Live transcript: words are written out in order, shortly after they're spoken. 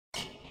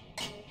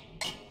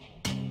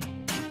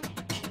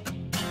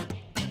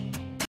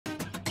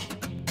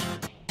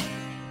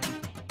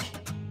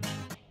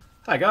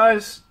Hi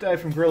guys, Dave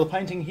from Gorilla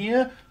Painting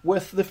here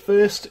with the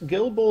first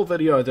Guildball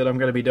video that I'm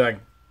going to be doing.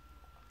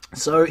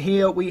 So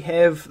here we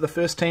have the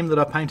first team that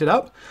I painted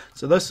up.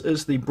 So this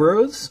is the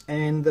Brewers,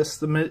 and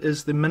this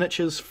is the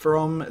miniatures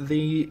from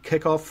the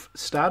kickoff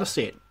starter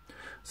set.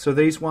 So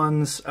these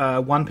ones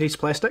are one-piece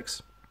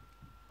plastics,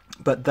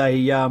 but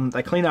they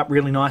clean up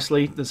really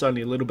nicely. There's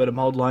only a little bit of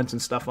mold lines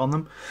and stuff on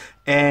them,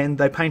 and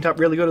they paint up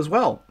really good as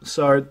well.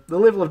 So the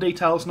level of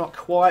detail is not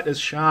quite as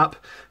sharp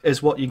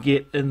as what you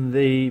get in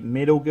the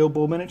metal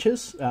Guildball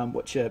miniatures,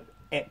 which are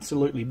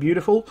absolutely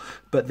beautiful,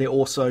 but they're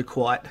also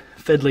quite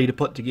fiddly to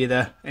put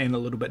together and a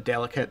little bit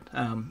delicate,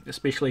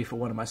 especially for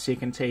one of my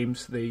second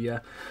teams, the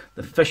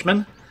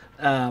Fishmen.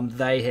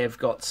 They have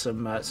got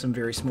some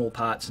very small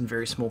parts and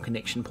very small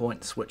connection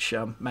points, which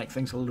make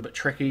things a little bit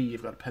tricky.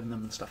 You've got to pin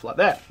them and stuff like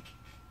that.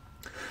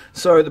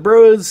 So the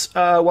Brewers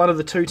are one of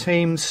the two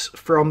teams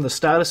from the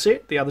starter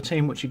set. The other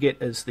team which you get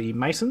is the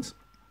Masons.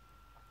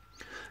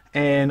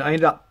 And I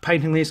ended up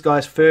painting these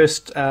guys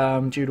first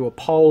due to a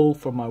poll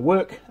from my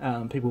work.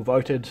 People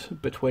voted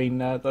between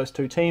those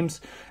two teams,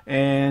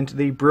 and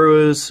the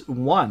Brewers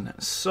won.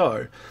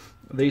 So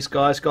these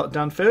guys got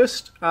done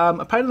first. I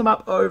painted them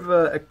up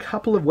over a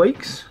couple of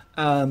weeks.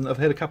 I've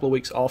had a couple of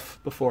weeks off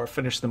before I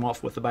finished them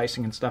off with the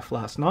basing and stuff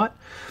last night.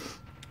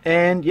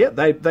 And yeah,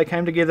 they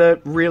came together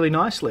really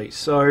nicely.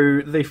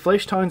 So the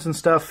flesh tones and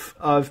stuff,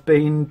 I've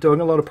been doing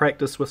a lot of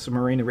practice with some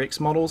Arena Rex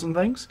models and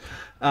things.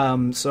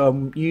 So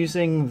I'm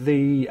using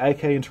the AK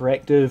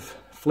Interactive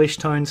flesh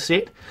tone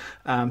set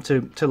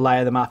to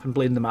layer them up and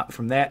blend them up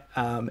from that.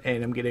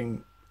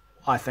 And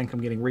I think I'm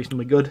getting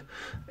reasonably good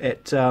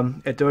at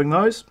doing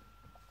those.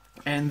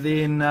 And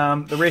then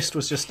the rest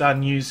was just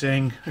done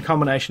using a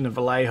combination of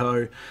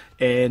Vallejo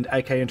and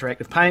AK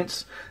Interactive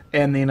paints.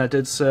 And then I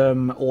did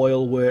some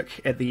oil work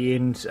at the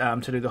end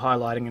to do the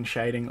highlighting and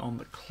shading on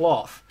the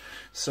cloth.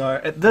 So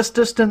at this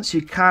distance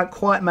you can't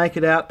quite make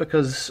it out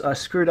because I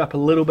screwed up a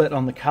little bit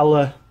on the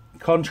colour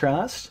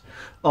contrast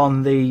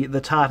on the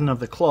tartan of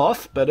the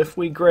cloth. But if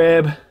we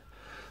grab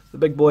the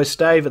big boy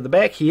stave at the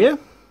back here,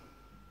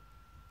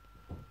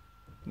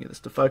 get this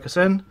to focus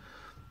in.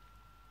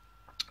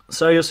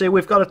 So you'll see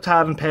we've got a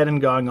tartan pattern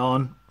going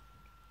on.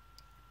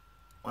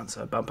 Once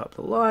I bump up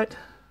the light.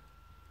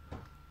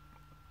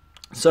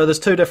 So there's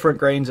two different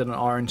greens and an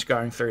orange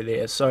going through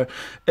there. So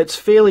it's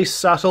fairly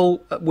subtle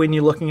when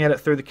you're looking at it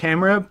through the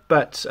camera,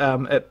 but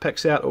it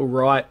picks out all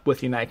right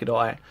with your naked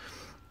eye.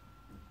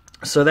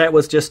 So that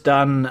was just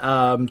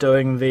done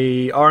doing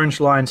the orange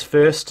lines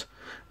first,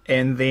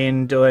 and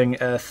then doing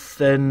a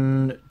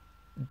thin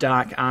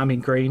dark army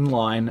green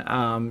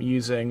line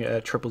using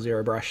a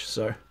 000 brush.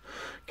 So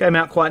came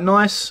out quite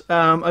nice.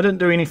 I didn't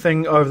do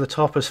anything over the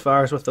top as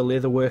far as with the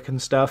leather work and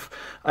stuff.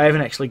 I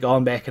haven't actually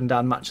gone back and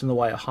done much in the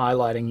way of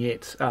highlighting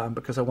yet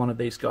because I wanted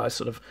these guys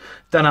sort of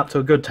done up to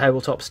a good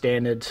tabletop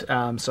standard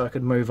so I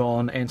could move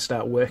on and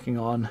start working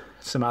on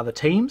some other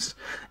teams,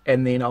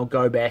 and then I'll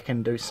go back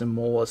and do some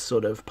more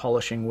sort of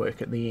polishing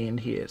work at the end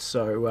here.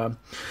 So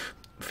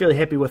fairly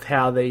happy with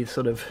how the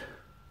sort of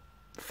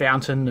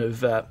fountain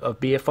of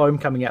beer foam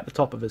coming out the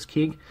top of his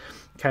keg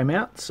came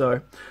out. So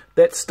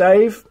that's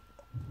stave.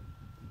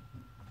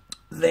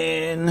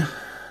 Then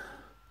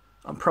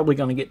I'm probably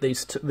going to get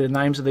the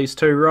names of these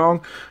two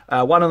wrong.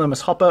 One of them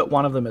is Hopper,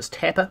 one of them is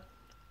Tapper.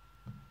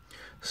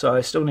 So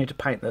I still need to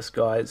paint this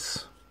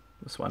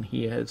one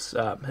here, his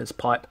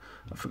pipe.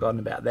 I've forgotten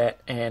about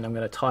that, and I'm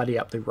going to tidy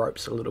up the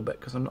ropes a little bit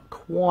because I'm not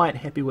quite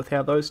happy with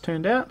how those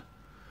turned out.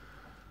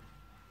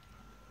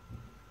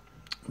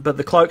 But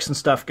the cloaks and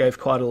stuff gave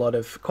quite a lot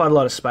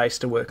of space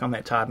to work on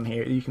that tartan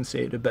here. You can see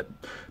it a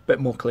bit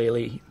more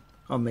clearly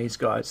on these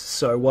guys.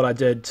 So what I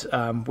did,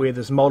 where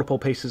there's multiple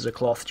pieces of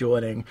cloth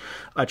joining,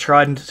 I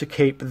tried to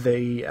keep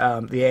the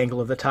angle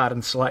of the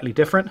tartan slightly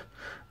different,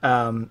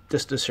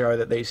 just to show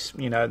that these,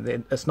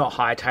 it's not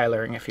high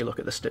tailoring. If you look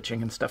at the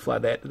stitching and stuff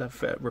like that,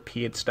 they've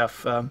repaired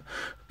stuff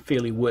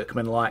fairly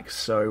workmanlike,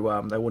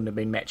 so they wouldn't have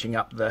been matching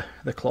up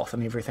the cloth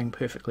and everything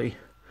perfectly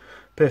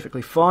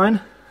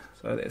fine.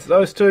 So there's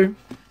those two.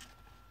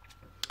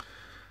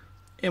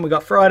 And we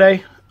got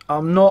Friday.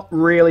 I'm not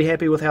really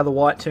happy with how the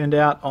white turned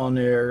out on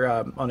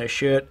her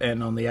shirt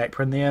and on the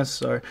apron there,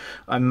 so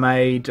I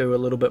may do a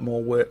little bit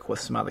more work with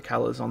some other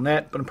colours on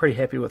that, but I'm pretty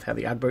happy with how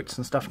the Ugg boots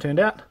and stuff turned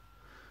out.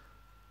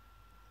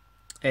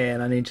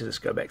 And I need to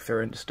just go back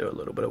through and just do a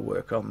little bit of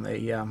work on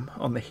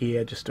the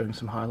hair, just doing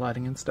some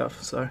highlighting and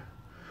stuff. So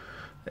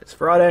that's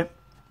Friday.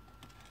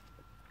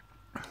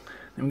 Then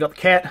we got the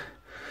cat.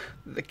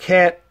 The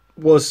cat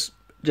was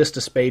just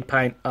a speed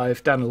paint.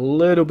 I've done a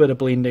little bit of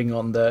blending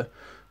on the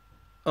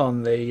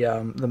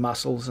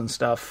muscles and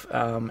stuff,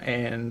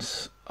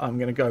 and I'm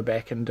going to go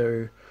back and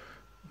do,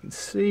 you can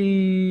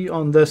see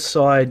on this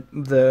side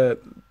the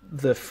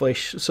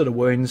flesh sort of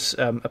wounds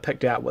are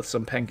picked out with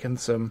some pink and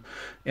some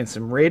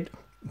red,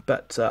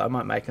 but I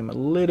might make them a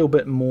little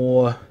bit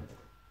more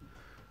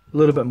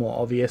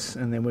obvious.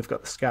 And then we've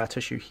got the scar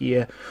tissue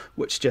here,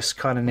 which just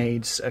kind of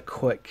needs a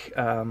quick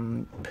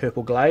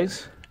purple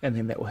glaze, and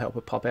then that will help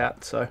it pop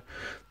out. So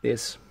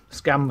there's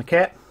Scum the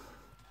cat.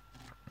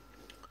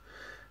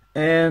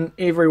 And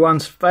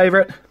everyone's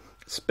favourite,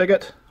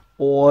 Spigot,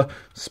 or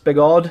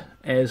Spigod,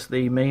 as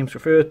the memes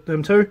refer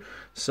him to.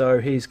 So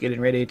he's getting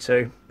ready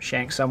to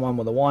shank someone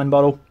with a wine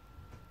bottle.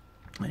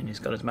 And he's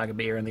got his mug of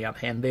beer in the other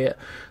hand there.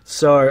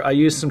 So I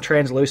used some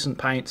translucent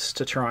paints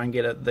to try and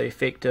get the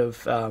effect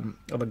of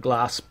a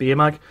glass beer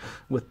mug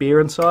with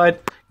beer inside.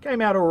 Came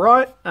out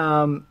alright.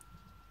 And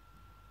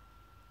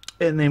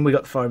then we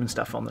got the foam and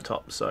stuff on the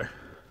top. So,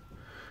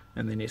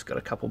 and then he's got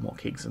a couple more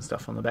kegs and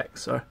stuff on the back.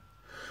 So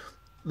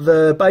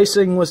the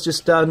basing was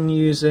just done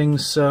using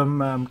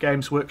some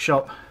Games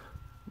Workshop.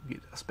 Get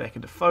us back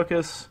into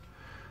focus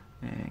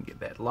and get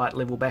that light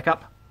level back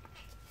up.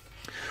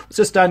 It's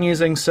just done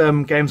using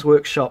some Games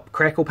Workshop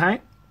crackle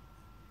paint,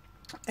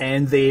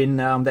 and then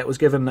that was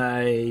given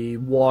a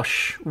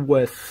wash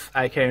with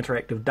AK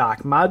Interactive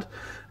Dark Mud,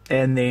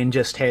 and then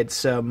just had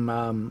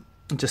some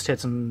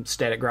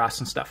static grass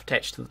and stuff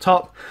attached to the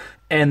top,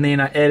 and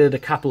then I added a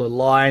couple of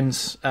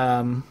lines,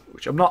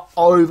 which I'm not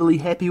overly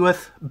happy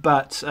with,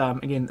 but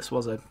again, this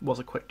was a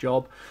quick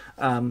job.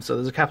 So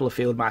there's a couple of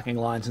field marking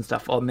lines and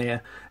stuff on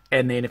there.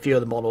 And then a few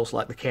of the models,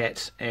 like the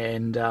cat,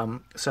 and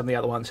some of the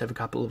other ones have a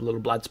couple of little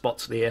blood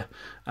spots there,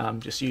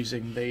 just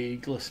using the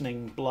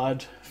glistening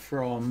blood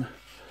from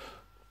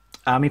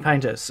Army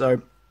Painter.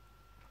 So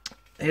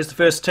here's the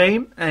first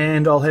team,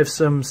 and I'll have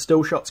some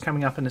still shots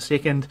coming up in a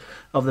second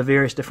of the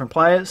various different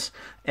players.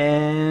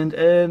 And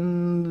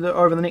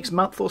over the next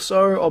month or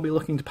so, I'll be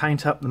looking to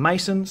paint up the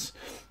Masons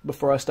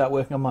before I start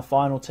working on my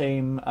final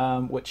team,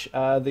 which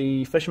are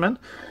the Fishermen,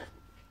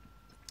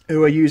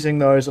 who are using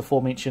those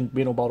aforementioned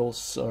metal bottles.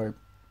 So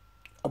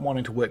I'm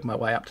wanting to work my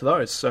way up to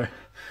those. So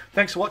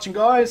thanks for watching,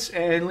 guys,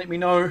 and let me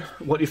know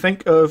what you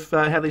think of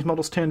how these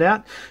models turned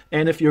out.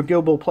 And if you're a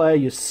Guildball player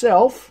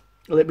yourself,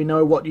 let me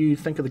know what you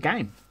think of the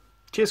game.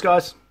 Cheers,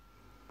 guys.